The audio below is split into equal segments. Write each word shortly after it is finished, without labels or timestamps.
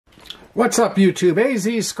What's up, YouTube?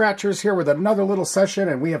 AZ Scratchers here with another little session,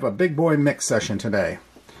 and we have a big boy mix session today.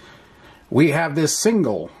 We have this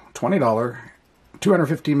single $20,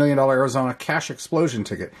 $250 million Arizona cash explosion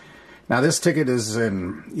ticket. Now, this ticket is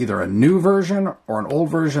in either a new version or an old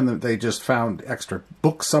version that they just found extra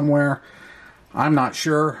books somewhere. I'm not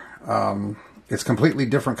sure. It's completely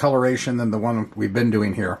different coloration than the one we've been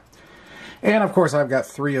doing here. And, of course, I've got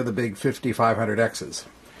 3 of the big 5500Xs.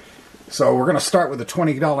 So we're going to start with the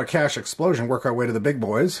 $20 cash explosion, work our way to the big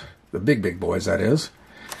boys, the big boys, that is,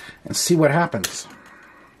 and see what happens.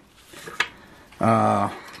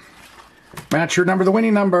 Match your number, the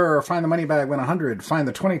winning number, find the money bag, win 100, find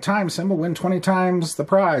the 20 times symbol, win 20 times the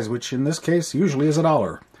prize, which in this case usually is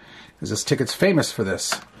 $1, because this ticket's famous for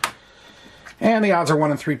this. And the odds are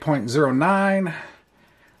 1 in 3.09,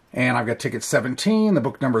 and I've got ticket 17, the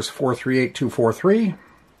book number is 438243,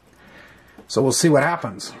 so we'll see what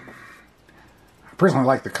happens. I personally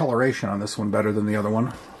like the coloration on this one better than the other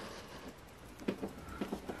one.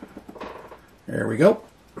 There we go.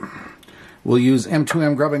 We'll use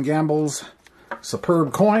M2M Grub and Gamble's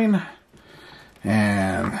Superb Coin.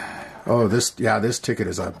 And oh, this ticket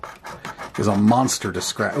is a monster to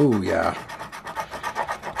scratch. Oh yeah.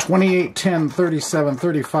 28, 10, 37,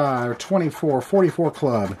 35, 24, 44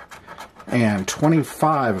 club, and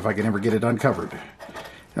 25 if I can ever get it uncovered.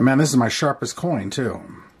 And man, this is my sharpest coin too.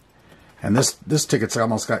 And this ticket's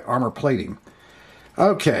almost got armor plating.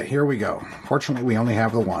 Okay, here we go. Fortunately, we only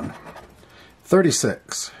have the one.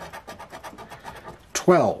 36,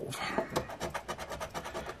 12,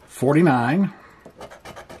 49,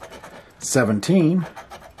 17,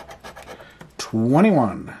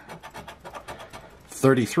 21,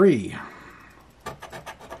 33,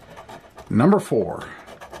 number 4,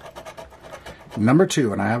 number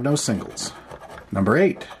 2, and I have no singles, number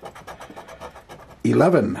 8,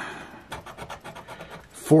 11,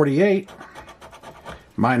 48,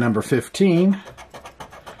 my number 15,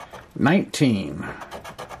 19,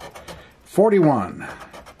 41,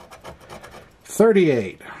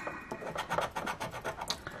 38,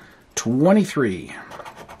 23,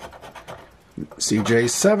 CJ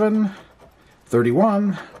 7,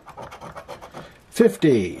 31,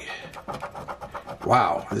 50,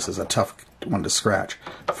 wow, this is a tough one to scratch,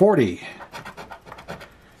 40,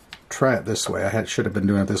 try it this way, I should have been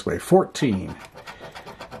doing it this way, 14,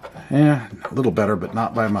 yeah, a little better, but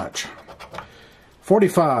not by much.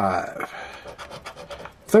 45,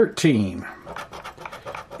 13,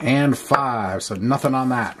 and 5. So nothing on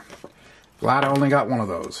that. Glad I only got one of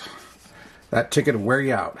those. That ticket will wear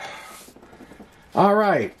you out. All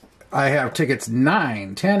right. I have tickets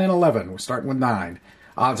 9, 10, and 11. We're starting with 9.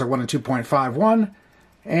 Odds are 1 in 2.51.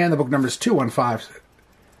 And the book number is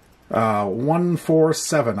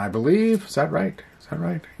 147, I believe. Is that right? Is that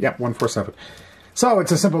right? Yep, 147. So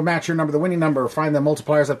it's a simple match your number, the winning number, find the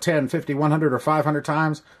multipliers of 10, 50, 100, or 500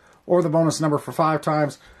 times, or the bonus number for 5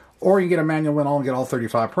 times, or you get a manual win all and get all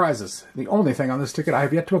 35 prizes. The only thing on this ticket I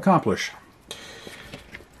have yet to accomplish.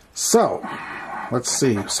 So, let's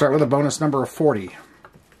see. Start with a bonus number of 40.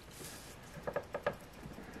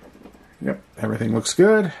 Yep, everything looks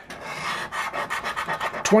good.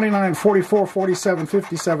 29, 44, 47,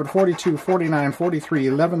 57, 42, 49, 43,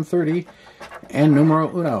 11, 30, and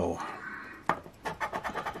numero uno.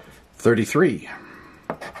 33,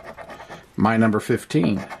 my number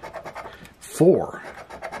 15, 4,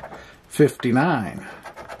 59,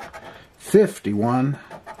 51,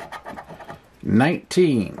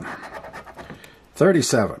 19,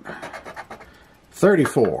 37,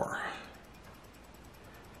 34,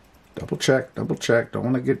 double check, don't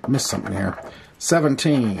want to miss something here,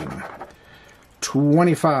 17,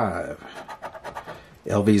 25,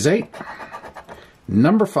 LV's 8,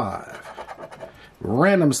 number 5,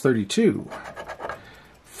 randoms 32,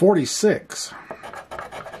 46,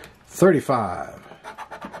 35,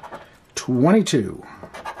 22,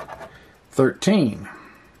 13,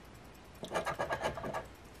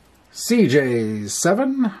 CJ's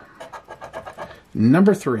 7,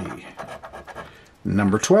 number 3,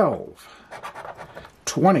 number 12,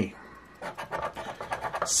 20,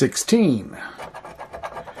 16,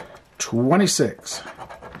 26,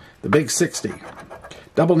 the big 60,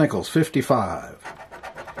 double nickels 55,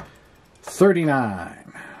 39,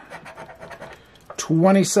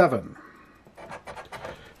 27,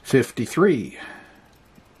 53,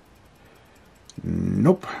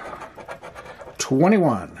 nope,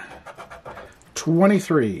 21,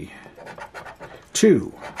 23,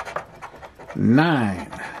 2,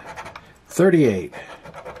 9, 38,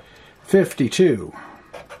 52,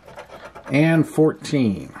 and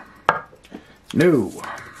 14. No.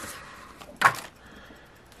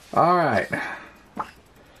 All right.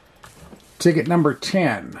 Ticket number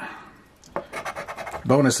 10.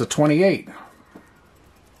 Bonus of 28.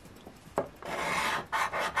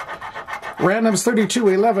 Randoms 32,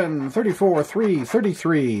 11, 34, 3,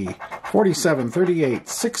 33, 47, 38,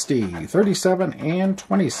 60, 37, and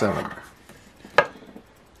 27.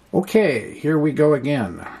 Okay, here we go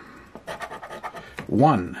again.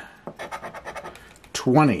 1,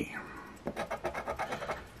 20,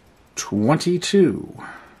 22,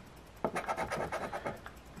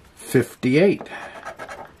 58,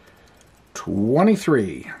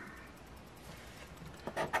 23,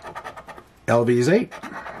 LV's 8,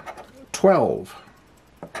 12,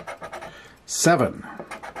 7,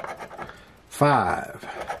 5,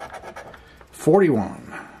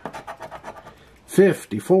 41,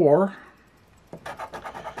 54,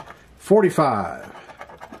 45,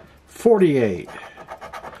 48,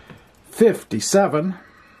 57,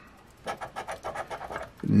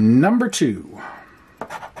 number 2,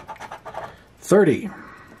 30,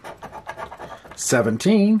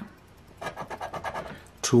 17,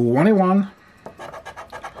 21,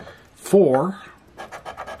 4,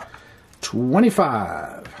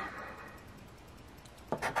 25,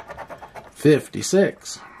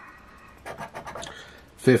 56,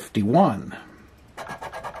 51,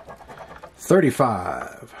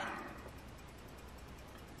 35,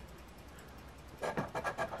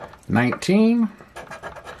 19,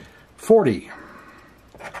 40,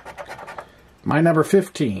 my number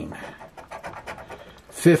 15,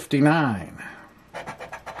 59,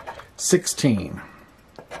 16,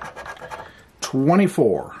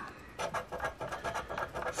 24,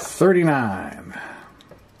 39,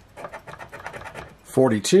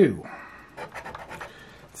 42,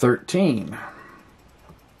 13,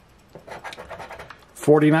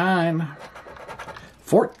 49,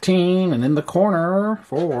 14, and in the corner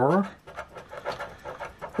for,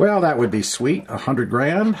 well, that would be sweet, 100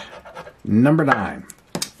 grand. Number 9.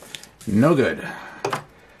 No good.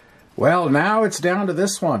 Well, now it's down to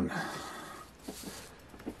this one.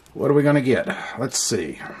 What are we going to get? Let's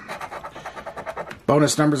see.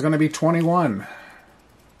 Bonus number is going to be 21.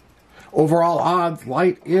 Overall odds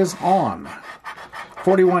light is on.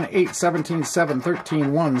 41, 8, 17, 7,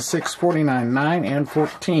 13, 1, 6, 49, 9, and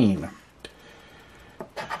 14.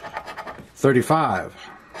 35,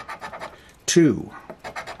 2,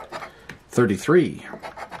 33,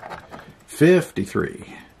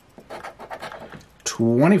 53,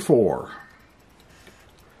 24,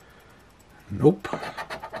 nope,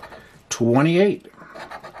 28,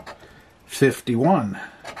 51,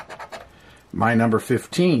 my number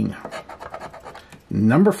 15,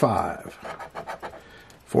 number 5,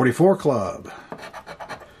 44 club,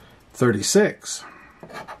 36,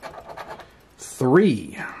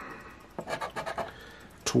 3,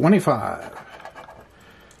 25,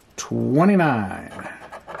 29,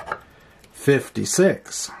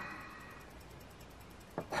 56,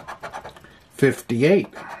 58,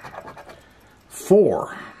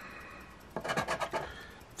 4,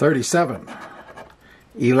 37,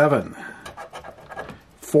 11,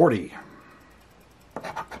 40,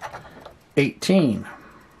 18,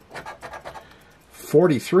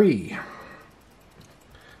 43,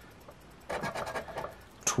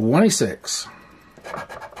 26,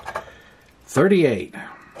 38,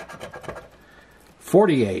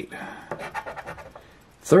 48,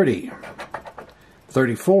 30,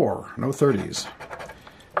 34, no 30s,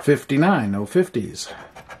 59, no 50s,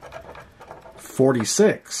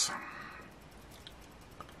 46,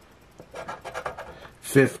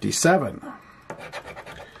 57,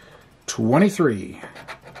 23,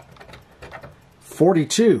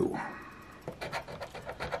 42,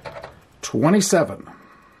 27,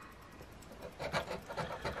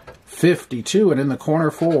 52, and in the corner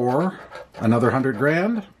for another 100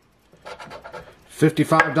 grand.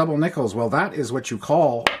 55 double nickels. Well, that is what you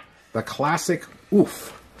call the classic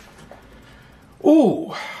oof.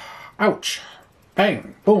 Ooh. Ouch.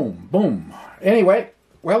 Bang. Boom. Boom. Anyway,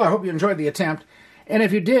 well, I hope you enjoyed the attempt. And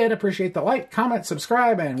if you did, appreciate the like, comment,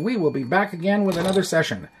 subscribe, and we will be back again with another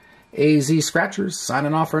session. AZ Scratchers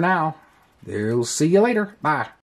signing off for now. We'll see you later. Bye.